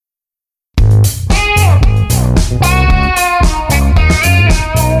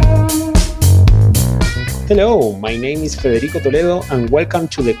Hello, my name is Federico Toledo, and welcome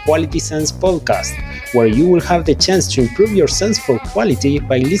to the Quality Sense podcast, where you will have the chance to improve your sense for quality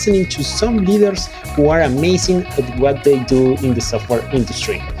by listening to some leaders who are amazing at what they do in the software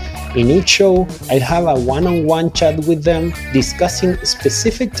industry. In each show, I'll have a one-on-one chat with them discussing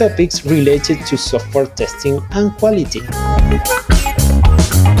specific topics related to software testing and quality.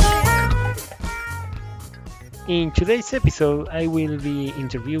 In today's episode, I will be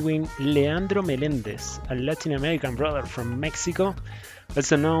interviewing Leandro Melendez, a Latin American brother from Mexico,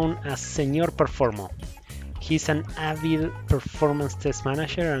 also known as Señor Performo. He's an avid performance test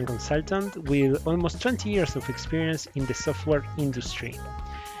manager and consultant with almost 20 years of experience in the software industry.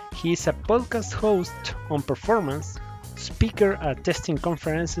 He is a podcast host on performance, speaker at testing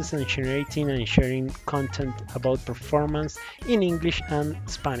conferences, and generating and sharing content about performance in English and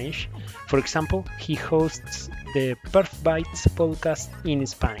Spanish. For example, he hosts the Perf Bytes podcast in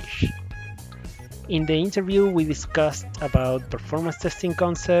Spanish. In the interview, we discussed about performance testing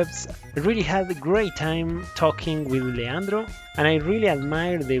concepts. I really had a great time talking with Leandro, and I really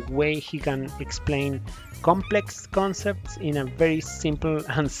admire the way he can explain complex concepts in a very simple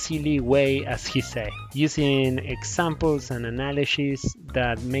and silly way, as he said, using examples and analyses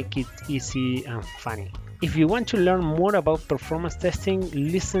that make it easy and funny. If you want to learn more about performance testing,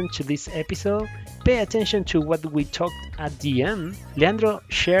 listen to this episode. Pay attention to what we talked at the end. Leandro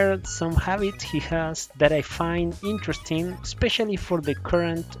shared some habits he has that I find interesting, especially for the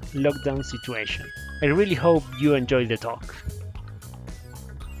current lockdown situation. I really hope you enjoy the talk.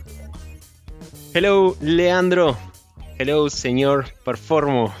 Hello, Leandro. Hello, Señor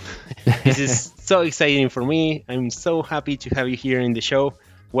Performo. This is so exciting for me. I'm so happy to have you here in the show.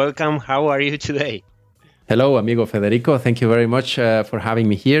 Welcome. How are you today? Hello, amigo Federico. Thank you very much for having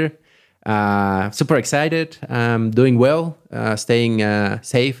me here. Super excited. Doing well, staying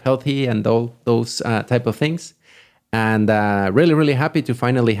safe, healthy, and all those type of things. And really, really happy to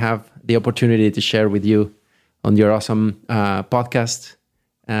finally have the opportunity to share with you on your awesome podcast.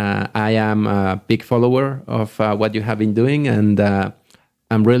 I am a big follower of what you have been doing, and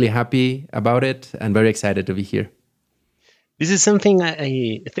I'm really happy about it and very excited to be here. This is something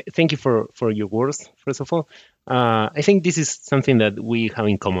thank you for your words, first of all. I think this is something that we have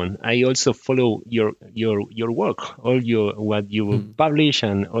in common. I also follow your work, what you publish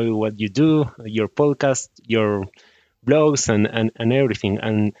and all what you do, your podcast, your blogs, and everything.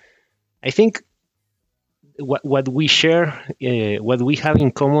 And I think what we share, what we have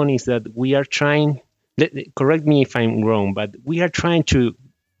in common is that we are trying, correct me if I'm wrong, but we are trying to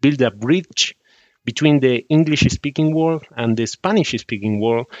build a bridge between the English-speaking world and the Spanish-speaking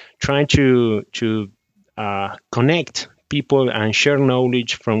world, trying to connect people and share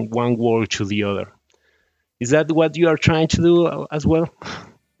knowledge from one world to the other. Is that what you are trying to do as well?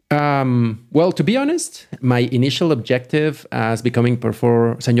 Well, to be honest, my initial objective as becoming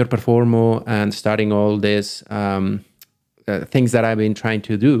Señor Performo and starting all these things that I've been trying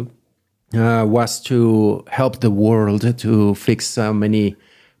to do was to help the world to fix so many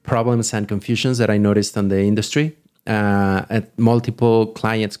problems and confusions that I noticed on the industry. At multiple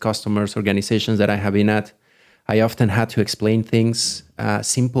clients, customers, organizations that I have been at, I often had to explain things,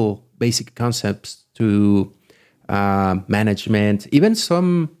 simple, basic concepts to management, even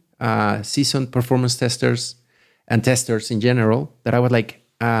some seasoned performance testers and testers in general, that I was like,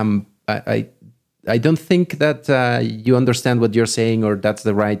 I don't think that you understand what you're saying, or that's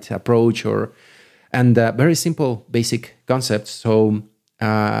the right approach, and very simple, basic concepts. So,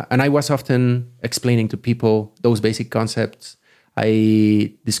 and I was often explaining to people those basic concepts.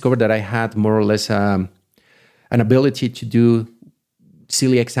 I discovered that I had more or less an ability to do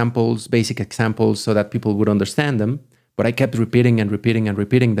silly examples, basic examples, so that people would understand them. But I kept repeating and repeating and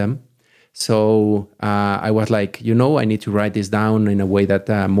repeating them. So I was like, I need to write this down in a way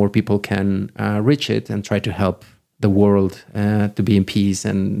that more people can reach it and try to help the world to be in peace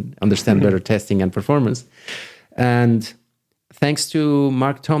and understand better testing and performance. And thanks to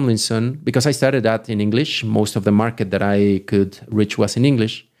Mark Tomlinson, because I started that in English, most of the market that I could reach was in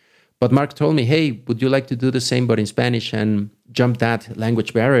English. But Mark told me, hey, would you like to do the same but in Spanish and jump that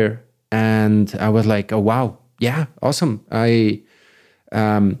language barrier? And I was like, oh, wow. Yeah, awesome. I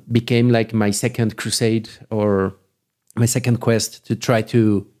became like my second crusade or my second quest to try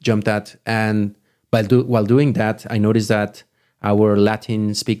to jump that. And while doing that, I noticed that our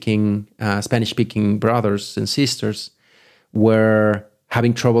Latin-speaking, Spanish-speaking brothers and sisters were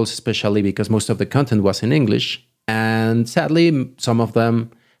having troubles, especially because most of the content was in English. And sadly, some of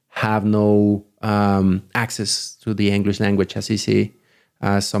them have no access to the English language as easy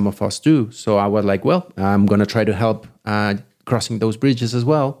as some of us do. So I was like, well, I'm going to try to help crossing those bridges as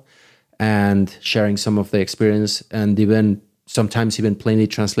well. and sharing some of the experience, and even sometimes even plainly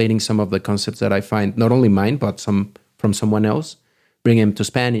translating some of the concepts that I find not only mine but some from someone else, bring them to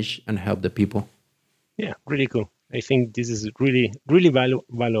Spanish and help the people. Yeah, really cool. I think this is really, really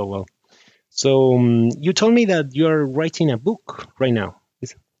valuable. So you told me that you're writing a book right now.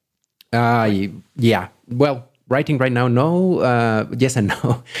 Yeah. Well, writing right now, no. Yes and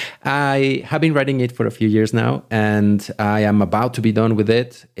no. I have been writing it for a few years now, and I am about to be done with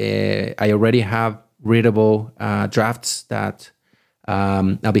it. I already have readable drafts that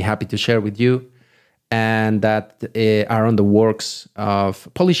I'll be happy to share with you, and that are on the works of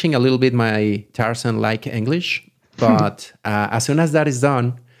polishing a little bit my Tarzan-like English. But as soon as that is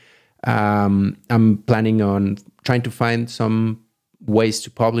done, I'm planning on trying to find some ways to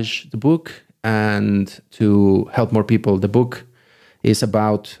publish the book and to help more people. The book is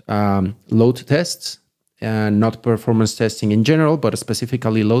about load tests, not performance testing in general, but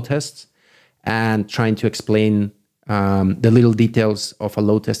specifically load tests, and trying to explain the little details of a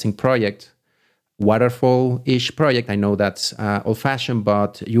load testing project. Waterfall-ish project. I know that's old-fashioned,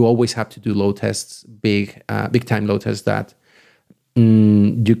 but you always have to do load tests, big time load tests that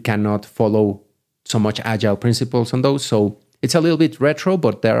you cannot follow so much agile principles on those. So it's a little bit retro,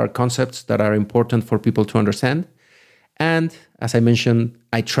 but there are concepts that are important for people to understand. And as I mentioned,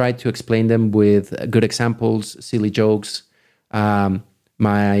 I try to explain them with good examples, silly jokes, my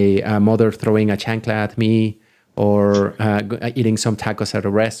mother throwing a chancla at me, or eating some tacos at a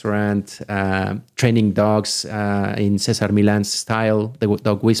restaurant, training dogs in Cesar Milan's style, the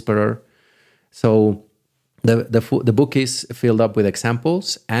dog whisperer. So the book is filled up with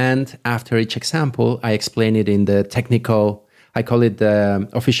examples, and after each example, I explain it in the technical, I call it the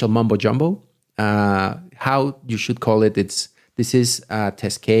official mumbo jumbo. How you should call it, this is a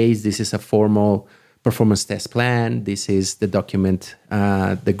test case, this is a formal performance test plan, this is the document,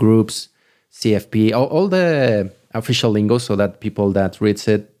 the groups, CFP, all the official lingo, so that people that reads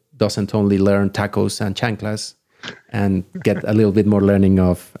it doesn't only learn tacos and chanclas and get a little bit more learning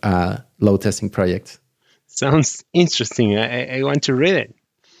of load testing projects. Sounds interesting. I want to read it.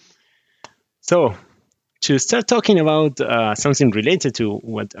 So to start talking about something related to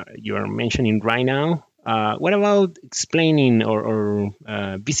what you are mentioning right now, what about explaining or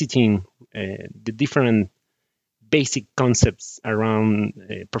visiting the different basic concepts around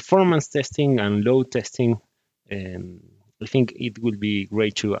performance testing and load testing? I think it will be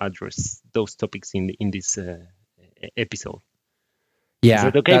great to address those topics in this episode. Yeah, is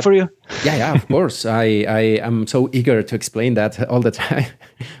that okay for you? Yeah, of course. I am so eager to explain that all the time.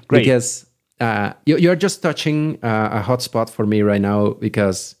 Great. Because you're just touching a hot spot for me right now,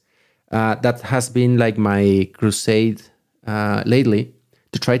 because that has been like my crusade lately,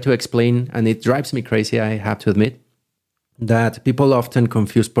 to try to explain, and it drives me crazy, I have to admit, that people often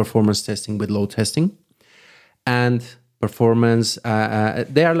confuse performance testing with load testing. And performance,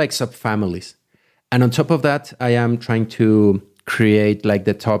 they are like subfamilies. And on top of that, I am trying to create like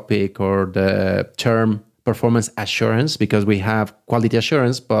the topic or the term performance assurance, because we have quality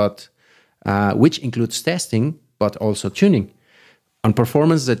assurance, but which includes testing, but also tuning. On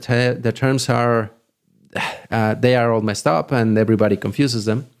performance, the terms are, they are all messed up and everybody confuses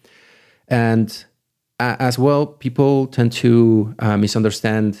them. And as well, people tend to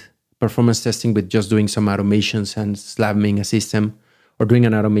misunderstand performance testing with just doing some automations and slamming a system, or doing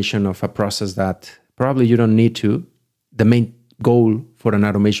an automation of a process that probably you don't need to. The main goal for an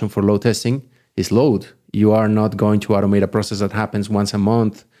automation for load testing is load. You are not going to automate a process that happens once a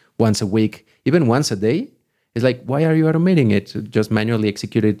month, once a week, even once a day. It's like, why are you automating it? Just manually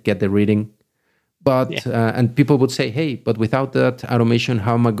execute it, get the reading. But and people would say, hey, but without that automation,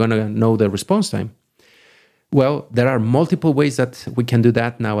 how am I going to know the response time? Well, there are multiple ways that we can do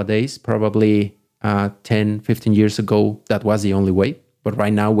that nowadays. Probably 10, 15 years ago, that was the only way. But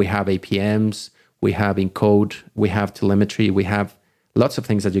right now we have APMs, we have encode, we have telemetry, we have lots of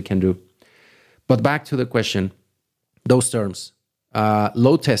things that you can do. But back to the question, those terms.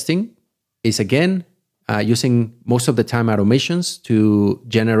 Load testing is, again, using most of the time automations to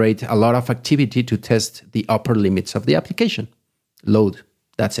generate a lot of activity to test the upper limits of the application. Load,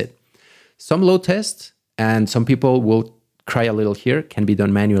 that's it. Some load tests, and some people will cry a little here, can be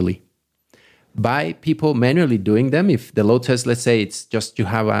done manually. By people manually doing them, if the load test, let's say it's just you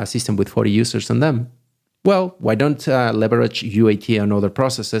have a system with 40 users on them, well, why don't leverage UAT and other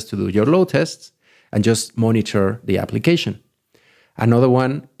processes to do your load tests and just monitor the application? Another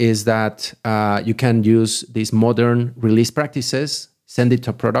one is that you can use these modern release practices, send it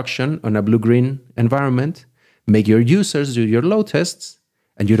to production on a blue-green environment, make your users do your load tests,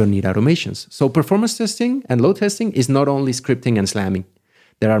 and you don't need automations. So performance testing and load testing is not only scripting and slamming.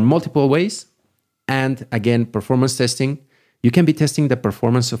 There are multiple ways. And again, performance testing, you can be testing the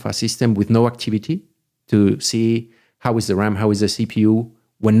performance of a system with no activity to see how is the RAM, how is the CPU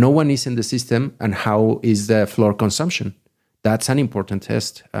when no one is in the system, and how is the floor consumption. That's an important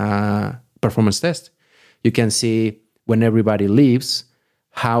test, performance test. You can see when everybody leaves,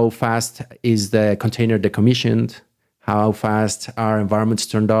 how fast is the container decommissioned, how fast are environments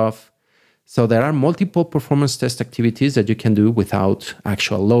turned off. So there are multiple performance test activities that you can do without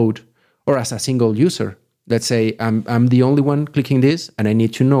actual load or as a single user. Let's say I'm the only one clicking this and I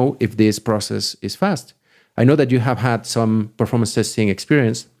need to know if this process is fast. I know that you have had some performance testing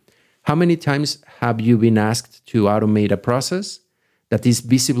experience. How many times have you been asked to automate a process that is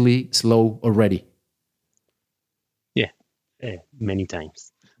visibly slow already? Yeah, many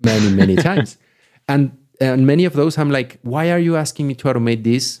times. Many times. And many of those, I'm like, why are you asking me to automate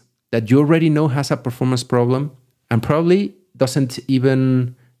this that you already know has a performance problem and probably doesn't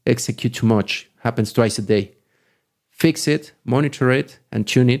even execute too much, happens twice a day? Fix it, monitor it, and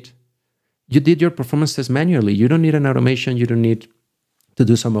tune it. You did your performance test manually. You don't need an automation. You don't need to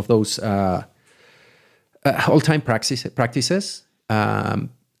do some of those all-time practices.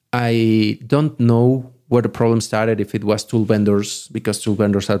 I don't know where the problem started, if it was tool vendors, because tool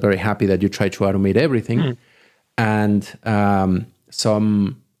vendors are very happy that you try to automate everything. And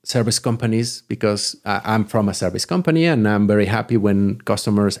some service companies, because I'm from a service company and I'm very happy when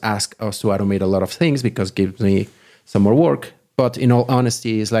customers ask us to automate a lot of things because it gives me some more work. But in all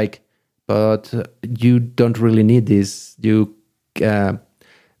honesty, it's like, but you don't really need this.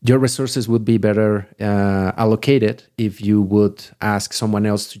 Your resources would be better allocated if you would ask someone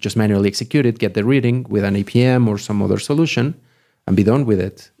else to just manually execute it, get the reading with an APM or some other solution, and be done with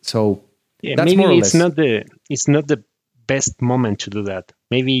it. So yeah, that's maybe more or it's less. not the best moment to do that.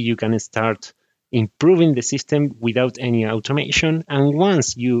 Maybe you can start improving the system without any automation, and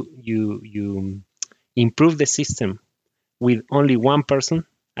once you improve the system with only one person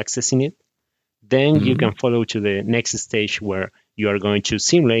accessing it, then you can follow to the next stage where you are going to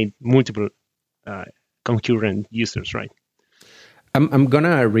simulate multiple concurrent users, right? I'm going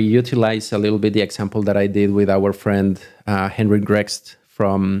to reutilize a little bit the example that I did with our friend Henrik Grext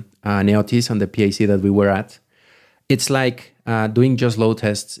from Neotis on the PAC that we were at. It's like doing just load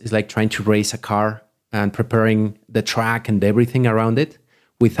tests is like trying to race a car and preparing the track and everything around it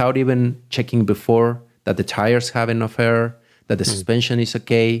without even checking before that the tires have enough air, that the suspension is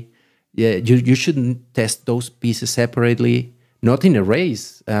okay. Yeah, you shouldn't test those pieces separately, not in a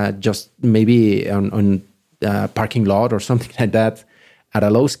race, just maybe on parking lot or something like that at a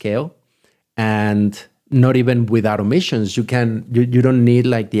low scale, and not even with automations. You don't need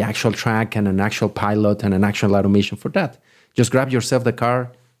like the actual track and an actual pilot and an actual automation for that. Just grab yourself the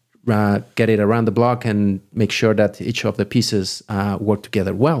car, get it around the block, and make sure that each of the pieces work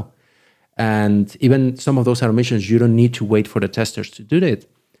together well. And even some of those automations, you don't need to wait for the testers to do it.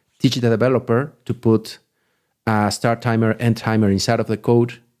 Teach the developer to put a start timer, end timer inside of the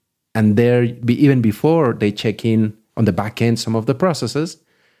code. And there, even before they check in on the back end, some of the processes,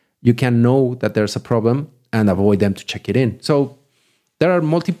 you can know that there's a problem and avoid them to check it in. So there are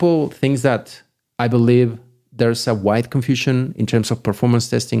multiple things that I believe there's a wide confusion in terms of performance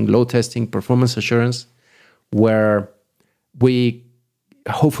testing, load testing, performance assurance, where we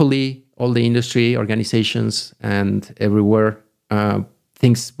hopefully all the industry organizations and everywhere,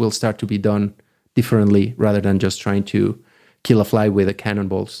 things will start to be done differently rather than just trying to kill a fly with a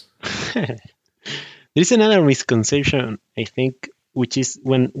cannonballs. There's another misconception, I think, which is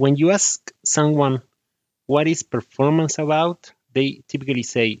when you ask someone what is performance about, they typically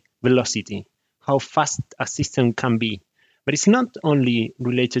say velocity, how fast a system can be. But it's not only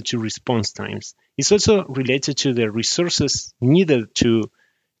related to response times. It's also related to the resources needed to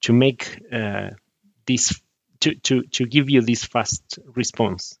make this to give you this fast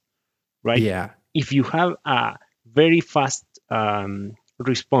response, right? Yeah. If you have a very fast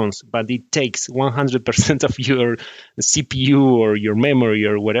response, but it takes 100% of your CPU or your memory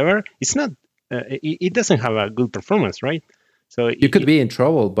or whatever, it's not. It doesn't have a good performance, right? So you could be in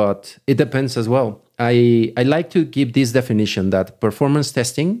trouble, but it depends as well. I like to give this definition that performance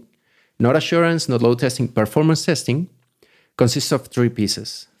testing, not assurance, not load testing, performance testing consists of three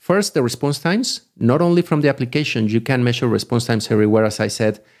pieces. First, the response times, not only from the application, you can measure response times everywhere. As I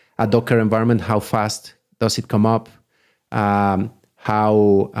said, a Docker environment, how fast does it come up?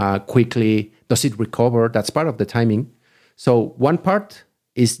 How quickly does it recover? That's part of the timing. So one part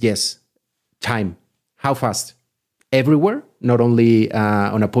is, yes, time. How fast? Everywhere, not only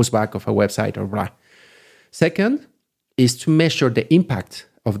on a postback of a website or blah. Second is to measure the impact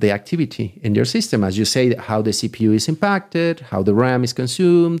of the activity in your system. As you say, how the CPU is impacted, how the RAM is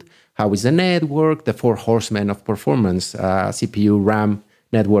consumed, how is the network, the four horsemen of performance, CPU, RAM,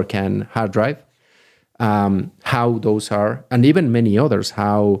 network, and hard drive, how those are, and even many others.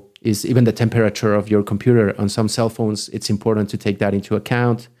 How is even the temperature of your computer on some cell phones? It's important to take that into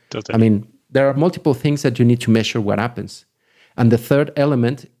account. Totally. I mean, there are multiple things that you need to measure what happens. And the third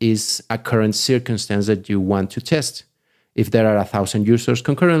element is a current circumstance that you want to test. If there are 1,000 users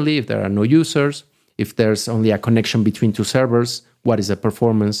concurrently, if there are no users, if there's only a connection between two servers, what is the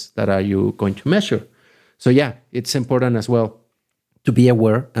performance that are you going to measure? So yeah, it's important as well to be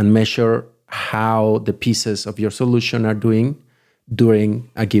aware and measure how the pieces of your solution are doing during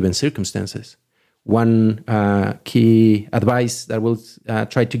a given circumstances. One key advice that we'll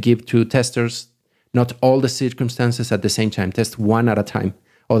try to give to testers: not all the circumstances at the same time. Test one at a time.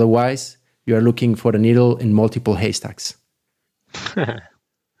 Otherwise, you are looking for the needle in multiple haystacks.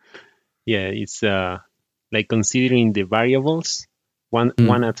 Yeah, it's like considering the variables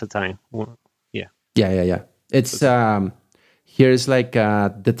one at a time. Yeah. It's here's like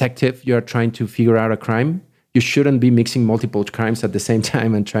a detective. You're trying to figure out a crime. You shouldn't be mixing multiple crimes at the same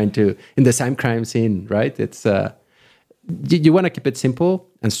time and trying to in the same crime scene, right? It's you want to keep it simple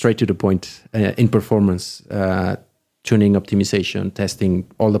and straight to the point in performance, tuning, optimization, testing,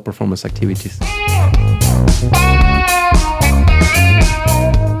 all the performance activities.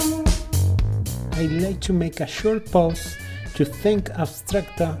 I'd like to make a short pause to thank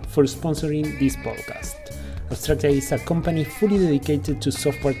Abstracta for sponsoring this podcast. Abstracta is a company fully dedicated to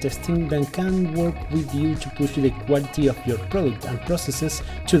software testing that can work with you to push the quality of your product and processes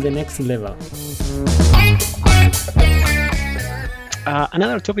to the next level.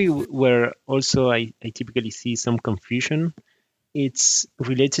 Another topic where also I typically see some confusion, it's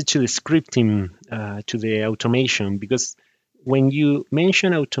related to the scripting, to the automation, because when you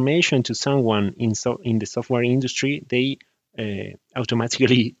mention automation to someone in the software industry, they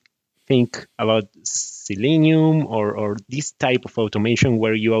automatically think about Selenium or this type of automation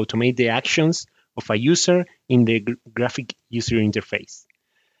where you automate the actions of a user in the graphic user interface.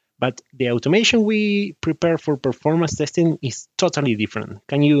 But the automation we prepare for performance testing is totally different.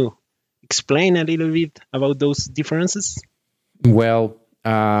 Can you explain a little bit about those differences? Well,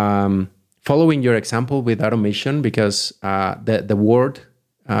 following your example with automation, because the word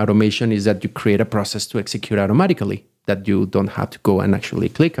automation is that you create a process to execute automatically, that you don't have to go and actually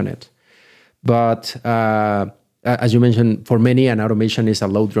click on it. But as you mentioned, for many, an automation is a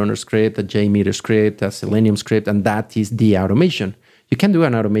load runner script, a JMeter script, a Selenium script, and that is the automation. You can do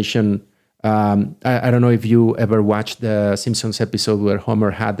an automation. I don't know if you ever watched the Simpsons episode where Homer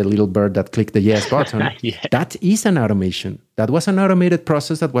had the little bird that clicked the yes button. Yeah. That is an automation. That was an automated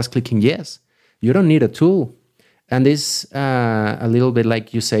process that was clicking yes. You don't need a tool. And it's a little bit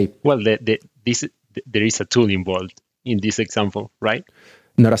like you say. Well, there is a tool involved in this example, right?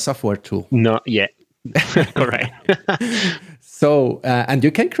 Not a software tool. No, yeah, correct. So, and you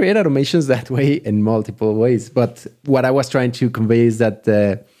can create automations that way in multiple ways. But what I was trying to convey is that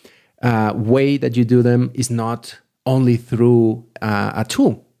the way that you do them is not only through a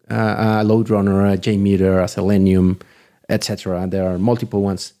tool, a load runner, a JMeter, a Selenium, etc. There are multiple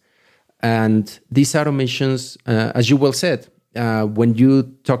ones. And these automations, as you well said, when you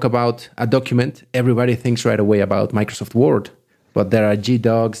talk about a document, everybody thinks right away about Microsoft Word. But there are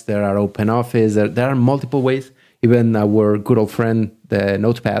GDocs, there are OpenOffice, there are multiple ways. Even our good old friend, the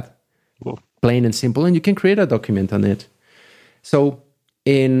Notepad, Cool. Plain and simple, and you can create a document on it. So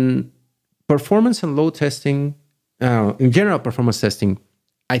in performance and load testing, in general performance testing,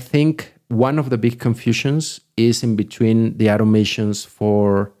 I think one of the big confusions is in between the automations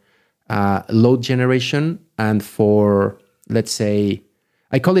for load generation and for, let's say,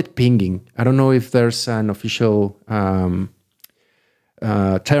 I call it pinging. I don't know if there's an official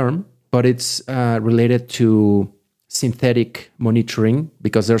term, but it's related to synthetic monitoring,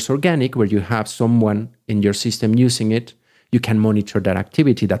 because there's organic, where you have someone in your system using it. You can monitor that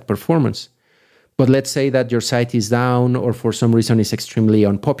activity, that performance. But let's say that your site is down, or for some reason is extremely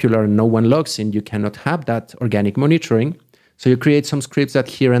unpopular and no one logs in. You cannot have that organic monitoring. So you create some scripts that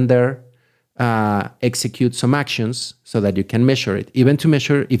here and there execute some actions so that you can measure it, even to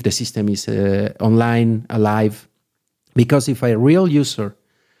measure if the system is online, alive. Because if a real user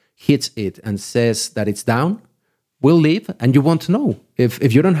hits it and says that it's down, we'll leave and you won't know.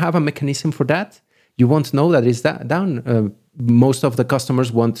 If you don't have a mechanism for that, you won't know that it's down. Most of the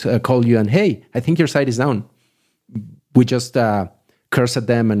customers won't call you and, hey, I think your site is down. We just curse at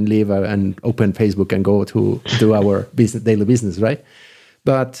them and leave and open Facebook and go to do our daily business, right?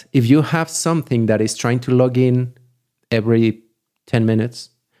 But if you have something that is trying to log in every 10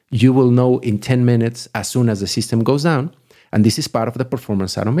 minutes, you will know in 10 minutes as soon as the system goes down. And this is part of the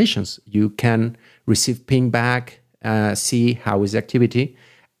performance automations. You can receive ping back, see how is the activity.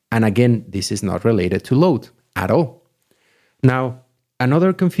 And again, this is not related to load at all. Now,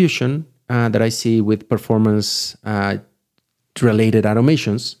 another confusion that I see with performance related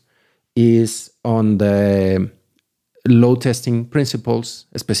automations is on the load testing principles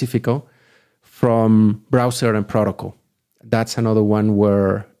specifico from browser and protocol. That's another one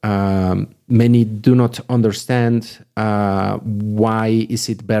where many do not understand why is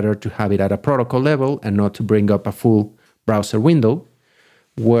it better to have it at a protocol level and not to bring up a full browser window,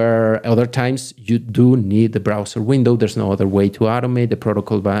 where other times you do need the browser window. There's no other way to automate. The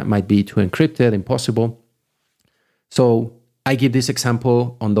protocol might be too encrypted, impossible. So I give this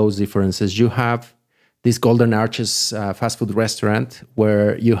example on those differences. You have this Golden Arches fast food restaurant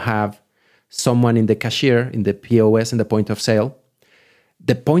where you have someone in the cashier, in the POS, in the point of sale.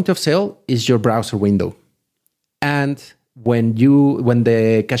 The point of sale is your browser window. And when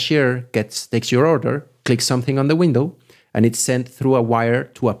the cashier takes your order, clicks something on the window, and it's sent through a wire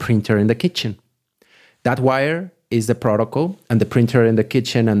to a printer in the kitchen. That wire is the protocol, and the printer in the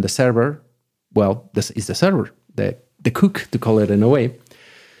kitchen and the server, well, this is the server, the cook, to call it in a way.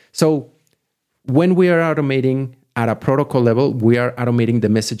 So when we are automating at a protocol level, we are automating the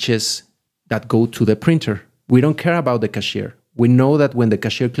messages that go to the printer. We don't care about the cashier. We know that when the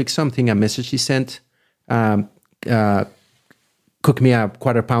cashier clicks something, a message is sent, cook me a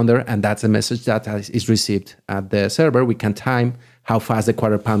quarter pounder, and that's a message that is received at the server. We can time how fast the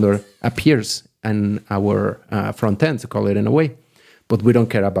quarter pounder appears in our front end, to call it in a way, but we don't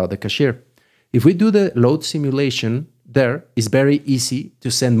care about the cashier. If we do the load simulation, there it's very easy to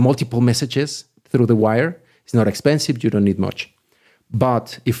send multiple messages through the wire. It's not expensive, you don't need much.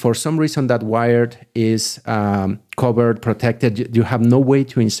 But if for some reason that wire is covered, protected, you have no way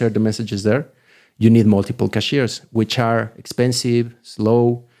to insert the messages there, you need multiple cashiers, which are expensive,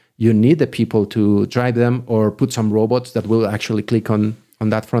 slow. You need the people to drive them or put some robots that will actually click on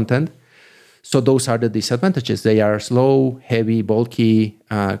that front end. So those are the disadvantages. They are slow, heavy, bulky,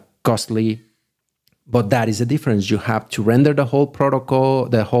 costly. But that is the difference. You have to render the whole protocol,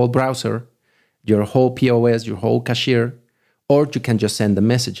 the whole browser, your whole POS, your whole cashier, or you can just send the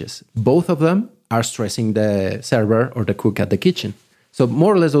messages. Both of them are stressing the server or the cook at the kitchen. So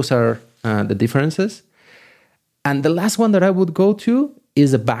more or less those are the differences. And the last one that I would go to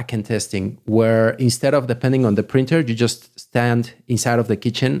is the backend testing, where instead of depending on the printer, you just stand inside of the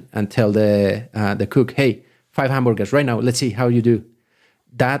kitchen and tell the cook, hey, 5 hamburgers right now, let's see how you do.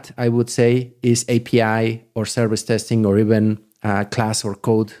 That, I would say, is API or service testing, or even class or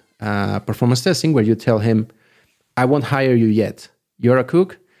code performance testing, where you tell him, I won't hire you yet. You're a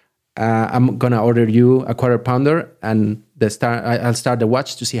cook. I'm going to order you a quarter pounder, and I'll start the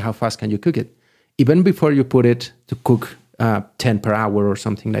watch to see how fast can you cook it, even before you put it to cook 10 per hour or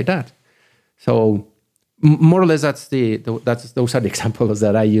something like that. So more or less, those are the examples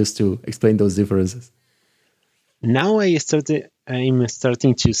that I use to explain those differences. Now I'm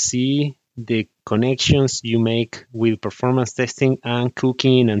starting to see the connections you make with performance testing and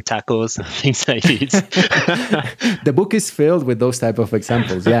cooking and tacos and things like this. The book is filled with those type of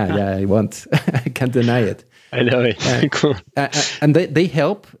examples. Yeah, I can't deny it. I love it. Cool. And they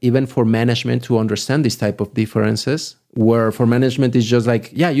help even for management to understand this type of differences, where for management is just like,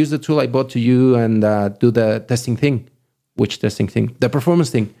 yeah, use the tool I bought to you and do the testing thing. Which testing thing? The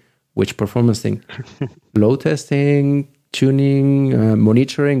performance thing. Which performance thing? Load testing, tuning,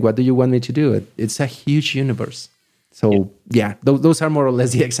 monitoring. What do you want me to do? It's a huge universe. So yeah, those are more or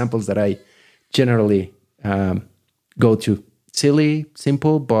less the examples that I generally go to. Silly,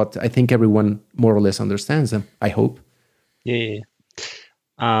 simple, but I think everyone more or less understands them, I hope. Yeah.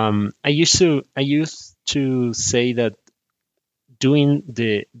 I used to say that doing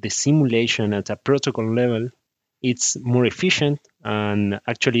the simulation at a protocol level, it's more efficient and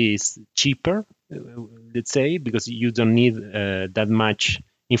actually it's cheaper, let's say, because you don't need that much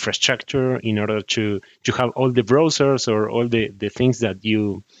infrastructure in order to have all the browsers or all the things that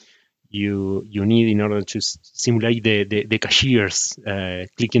you need in order to simulate the cashiers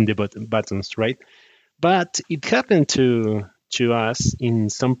clicking the buttons, right? But it happened to us in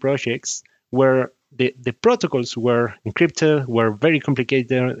some projects where the protocols were encrypted, were very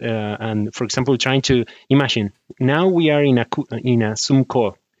complicated, and for example, trying to imagine now we are in a Zoom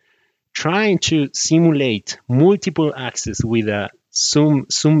call, trying to simulate multiple access with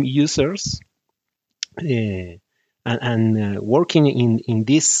Zoom users, and working in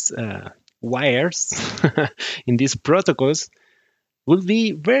these wires, in these protocols. would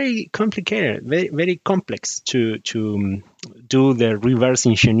be very complicated, very complex to do the reverse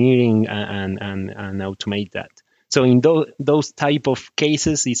engineering and automate that. So in those type of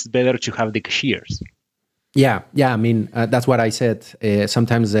cases, it's better to have the cashiers. Yeah, yeah. I mean, that's what I said.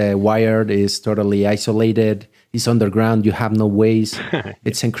 Sometimes the wired is totally isolated. It's underground. You have no ways.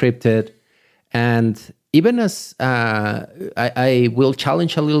 It's encrypted, and even as I will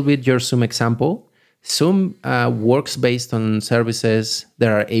challenge a little bit your Zoom example. Zoom works based on services.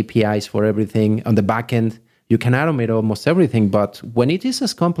 There are APIs for everything on the back end. You can automate almost everything, but when it is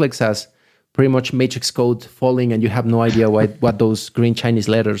as complex as pretty much matrix code falling and you have no idea what those green Chinese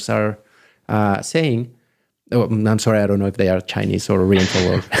letters are saying. Oh, I'm sorry, I don't know if they are Chinese or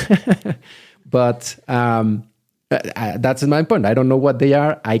Oriental, or but that's my point. I don't know what they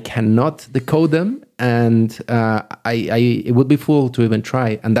are. I cannot decode them, and it would be fool to even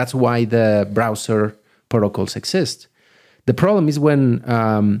try. And that's why the browser protocols exist. The problem is when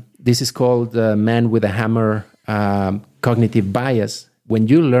this is called man with a hammer cognitive bias. When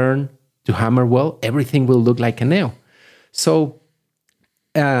you learn to hammer well, everything will look like a nail. So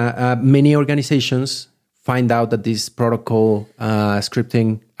many organizations find out that this protocol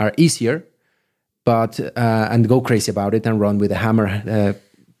scripting are easier, but and go crazy about it and run with a hammer,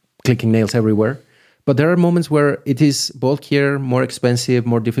 clicking nails everywhere. But there are moments where it is bulkier, more expensive,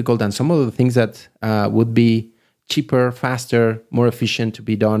 more difficult, and some of the things that would be cheaper, faster, more efficient to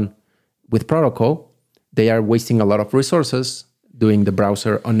be done with protocol, they are wasting a lot of resources doing the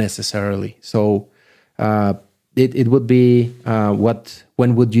browser unnecessarily. So it would be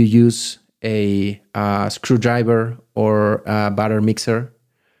when would you use a screwdriver or a batter mixer?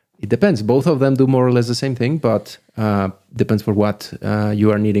 It depends. Both of them do more or less the same thing, but depends for what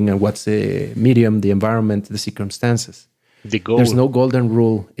you are needing and what's the medium, the environment, the circumstances. There's no golden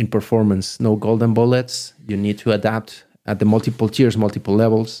rule in performance, no golden bullets. You need to adapt at the multiple tiers, multiple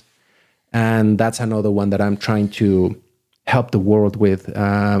levels. And that's another one that I'm trying to help the world with,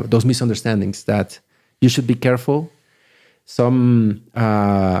 those misunderstandings that you should be careful. Some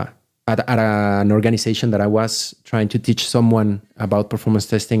at an organization that I was trying to teach someone about performance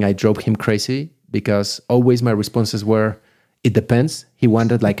testing, I drove him crazy because always my responses were, it depends. He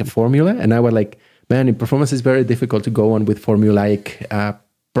wanted like a formula. And I was like, man, in performance, it's very difficult to go on with formulaic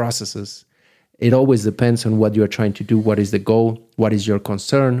processes. It always depends on what you're trying to do. What is the goal? What is your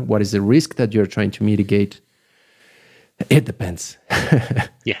concern? What is the risk that you're trying to mitigate? It depends.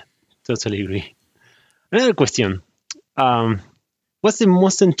 Yeah, totally agree. Another question. What's the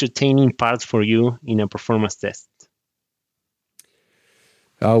most entertaining part for you in a performance test?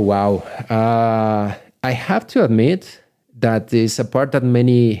 Oh, wow. I have to admit that is a part that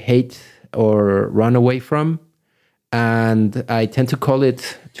many hate or run away from. And I tend to call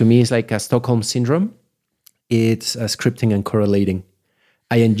it, to me, it's like a Stockholm syndrome. It's scripting and correlating.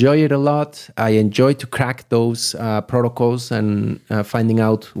 I enjoy it a lot. I enjoy to crack those protocols and finding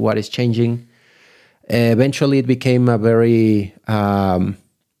out what is changing. Eventually, it became a very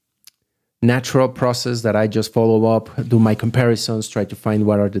natural process that I just follow up, do my comparisons, try to find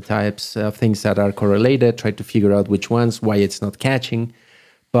what are the types of things that are correlated, try to figure out which ones, why it's not catching.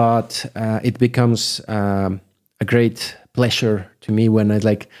 But it becomes a great pleasure to me when I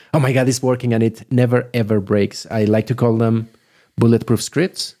like, oh my God, it's working and it never, ever breaks. I like to call them bulletproof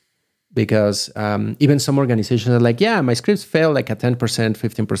scripts because even some organizations are like, yeah, my scripts fail like a 10%,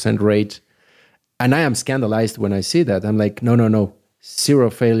 15% rate. And I am scandalized when I see that. I'm like, no. 0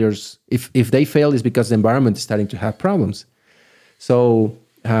 failures. If they fail, it's because the environment is starting to have problems. So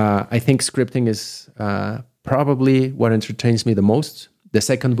I think scripting is probably what entertains me the most. The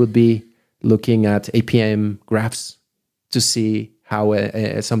second would be looking at APM graphs to see how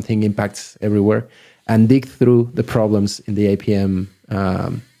something impacts everywhere and dig through the problems in the APM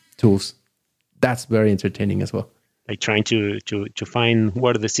tools. That's very entertaining as well. Like trying to find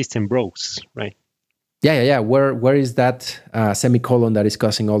where the system broke, right? Yeah. Where is that semicolon that is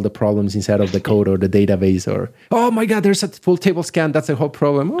causing all the problems inside of the code or the database? Or, oh my God, there's a full table scan. That's the whole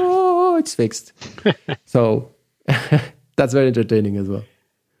problem. Oh, it's fixed. So that's very entertaining as well.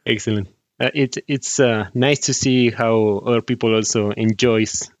 Excellent. It's nice to see how other people also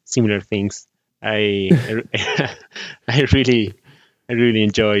enjoys similar things. I really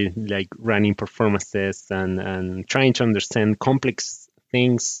enjoy like running performance tests and trying to understand complex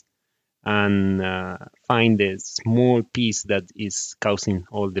things and find the small piece that is causing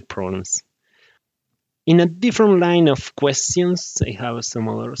all the problems. In a different line of questions, I have some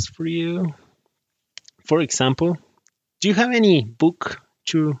others for you. For example, do you have any book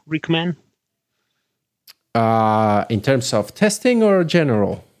to recommend? In terms of testing or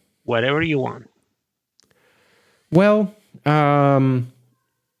general? Whatever you want. Well, In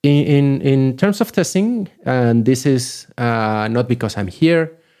terms of testing, and this is not because I'm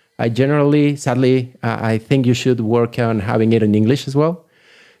here, I generally, sadly, I think you should work on having it in English as well.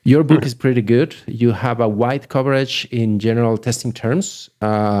 Your book is pretty good. You have a wide coverage in general testing terms,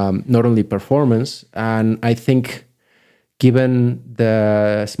 not only performance. And I think given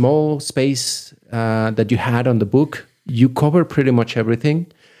the small space that you had on the book, you cover pretty much everything.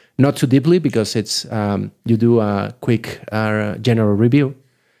 Not too deeply because it's you do a quick general review,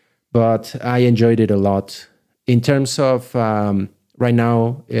 but I enjoyed it a lot. In terms of right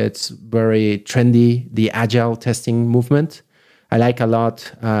now, it's very trendy, the agile testing movement. I like a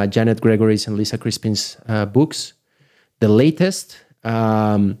lot Janet Gregory's and Lisa Crispin's books. The latest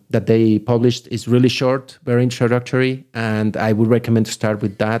that they published is really short, very introductory, and I would recommend to start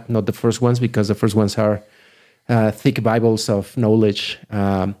with that, not the first ones, because the first ones are thick Bibles of knowledge.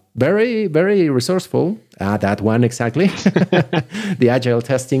 Very, very resourceful. That one, exactly. The Agile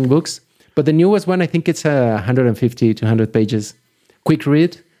testing books. But the newest one, I think it's 150 to 100 pages. Quick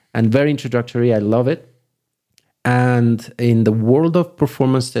read and very introductory. I love it. And in the world of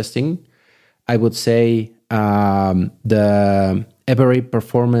performance testing, I would say the Every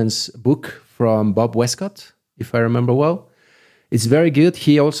Performance book from Bob Westcott, if I remember well. It's very good.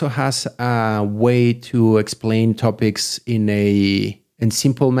 He also has a way to explain topics in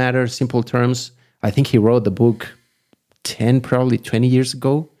simple matters, simple terms. I think he wrote the book 10, probably 20 years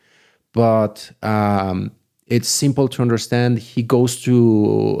ago, but it's simple to understand. He goes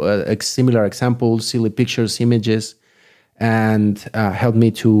to similar examples, silly pictures, images, and helped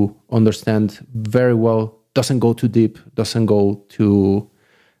me to understand very well. Doesn't go too deep, doesn't go too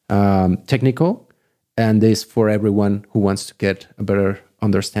technical, and is for everyone who wants to get a better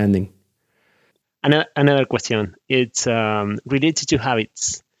understanding. Another question. It's related to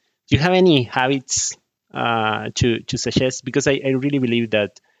habits. Do you have any habits to suggest? Because I really believe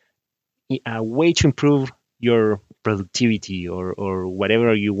that a way to improve your productivity or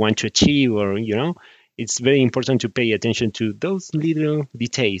whatever you want to achieve, or it's very important to pay attention to those little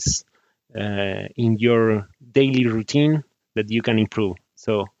details in your daily routine that you can improve.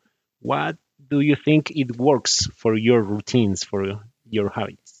 So, what do you think it works for your routines, for your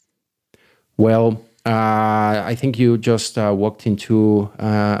habits? Well, I think you just walked into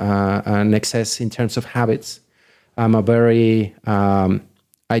an excess in terms of habits. I'm a very,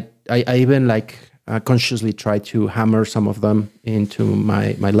 I even consciously try to hammer some of them into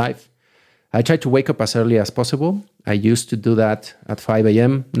my life. I try to wake up as early as possible. I used to do that at 5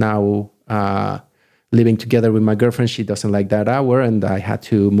 a.m. Now, living together with my girlfriend, she doesn't like that hour, and I had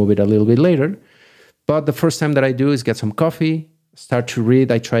to move it a little bit later. But the first time that I do is get some coffee, start to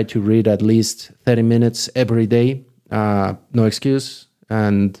read. I try to read at least 30 minutes every day, no excuse.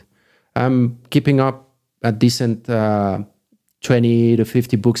 And I'm keeping up a decent 20 to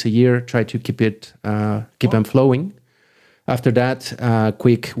 50 books a year, try to keep them flowing. After that,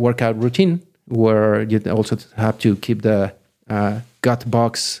 quick workout routine where you also have to keep the gut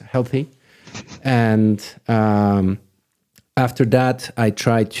box healthy. And after that, I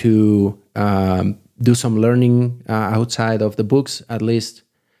try to do some learning outside of the books. At least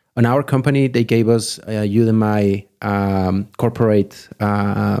on our company, they gave us Udemy corporate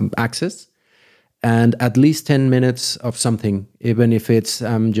access, and at least 10 minutes of something, even if it's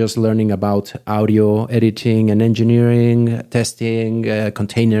just learning about audio editing and engineering, testing,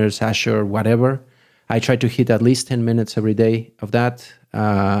 containers, Azure, whatever. I try to hit at least 10 minutes every day of that.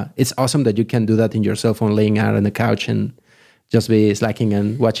 It's awesome that you can do that in your cell phone, laying out on the couch and just be slacking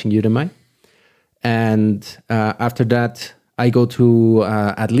and watching Udemy. And after that, I go to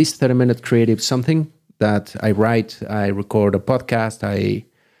at least 30-minute creative something that I write. I record a podcast. I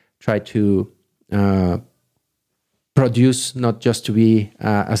try to produce, not just to be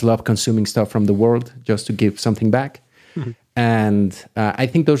a slob consuming stuff from the world, just to give something back. Mm-hmm. And I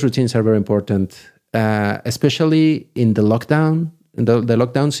think those routines are very important, especially in the lockdown. In the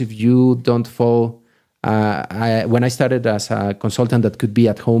lockdowns, if you don't fall, when I started as a consultant that could be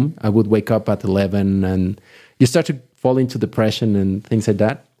at home, I would wake up at 11 and you start to fall into depression and things like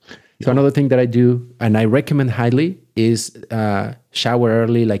that. So another thing that I do, and I recommend highly, is shower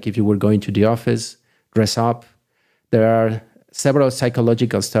early, like if you were going to the office, dress up. There are several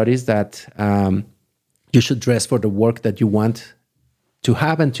psychological studies that you should dress for the work that you want to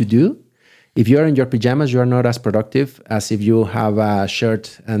have and to do. If you're in your pajamas, you're not as productive as if you have a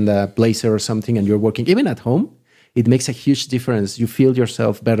shirt and a blazer or something and you're working. Even at home, it makes a huge difference. You feel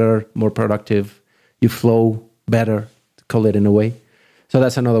yourself better, more productive. You flow better, to call it in a way. So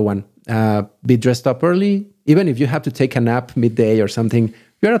that's another one. Be dressed up early. Even if you have to take a nap midday or something,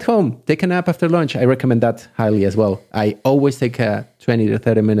 you're at home, take a nap after lunch. I recommend that highly as well. I always take a 20 to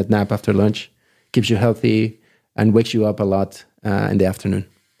 30 minute nap after lunch. Keeps you healthy and wakes you up a lot in the afternoon.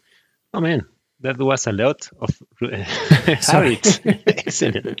 Oh man, that was a lot of habits.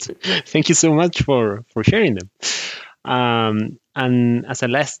 Excellent. Thank you so much for sharing them. And as a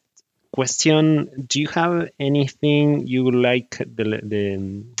last question, do you have anything you would like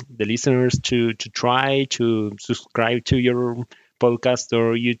the listeners to try to subscribe to your podcast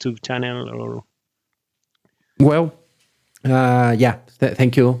or YouTube channel? Or well,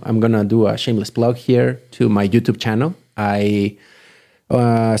 thank you. I'm gonna do a shameless plug here to my YouTube channel. I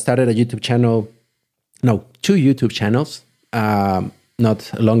started a YouTube channel, two YouTube channels,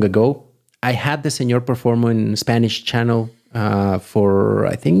 not long ago. I had the Señor Performo in Spanish channel for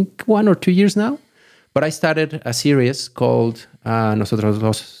I think 1 or 2 years now, but I started a series called Nosotros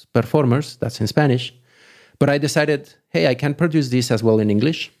los Performers, that's in Spanish. But I decided, hey, I can produce this as well in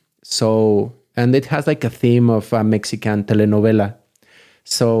English. So, and it has like a theme of a Mexican telenovela.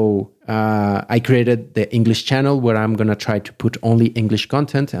 So I created the English channel where I'm going to try to put only English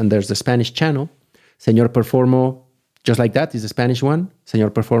content. And there's the Spanish channel. Señor Performo, just like that, is the Spanish one.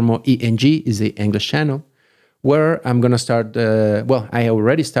 Señor Performo ENG is the English channel, where I'm going to start, I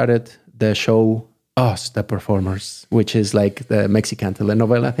already started the show Us, the Performers, which is like the Mexican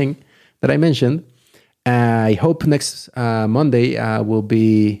telenovela thing that I mentioned. I hope next Monday we'll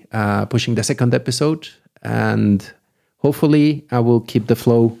be pushing the second episode, and hopefully I will keep the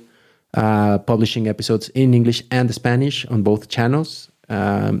flow, publishing episodes in English and Spanish on both channels.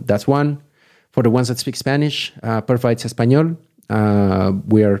 That's one. For the ones that speak Spanish, Perfects Español,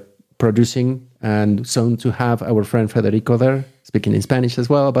 we are producing and soon to have our friend Federico there speaking in Spanish as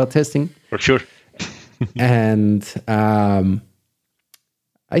well about testing. For sure. And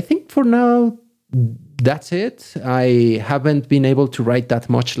I think for now, that's it. I haven't been able to write that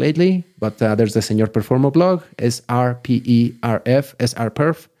much lately, but there's the Señor Performo blog,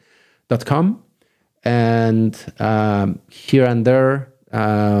 srperf.com. And here and there,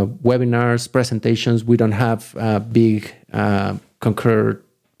 webinars, presentations. We don't have big Concur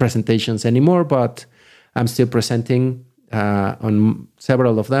presentations anymore, but I'm still presenting on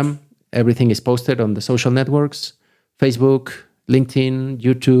several of them. Everything is posted on the social networks, Facebook, LinkedIn,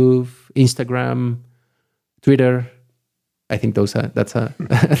 YouTube, Instagram, Twitter. I think that's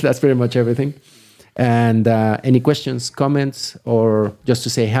that's pretty much everything. And any questions, comments, or just to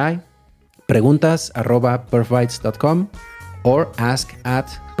say hi, preguntas@perfbytes.com or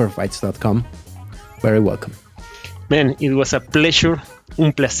ask@perfbytes.com. Very welcome. Man, it was a pleasure.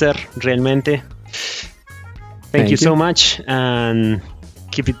 Un placer, realmente. Thank you so much, and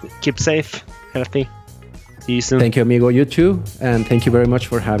keep safe, healthy. See you soon. Thank you, amigo. You too, and thank you very much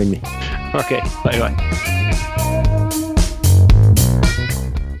for having me. Okay, bye-bye.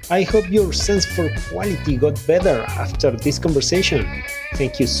 I hope your sense for quality got better after this conversation.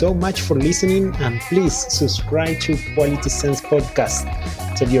 Thank you so much for listening, and please subscribe to Quality Sense Podcast.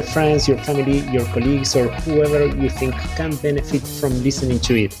 Tell your friends, your family, your colleagues, or whoever you think can benefit from listening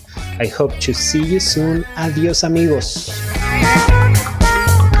to it. I hope to see you soon. Adios, amigos.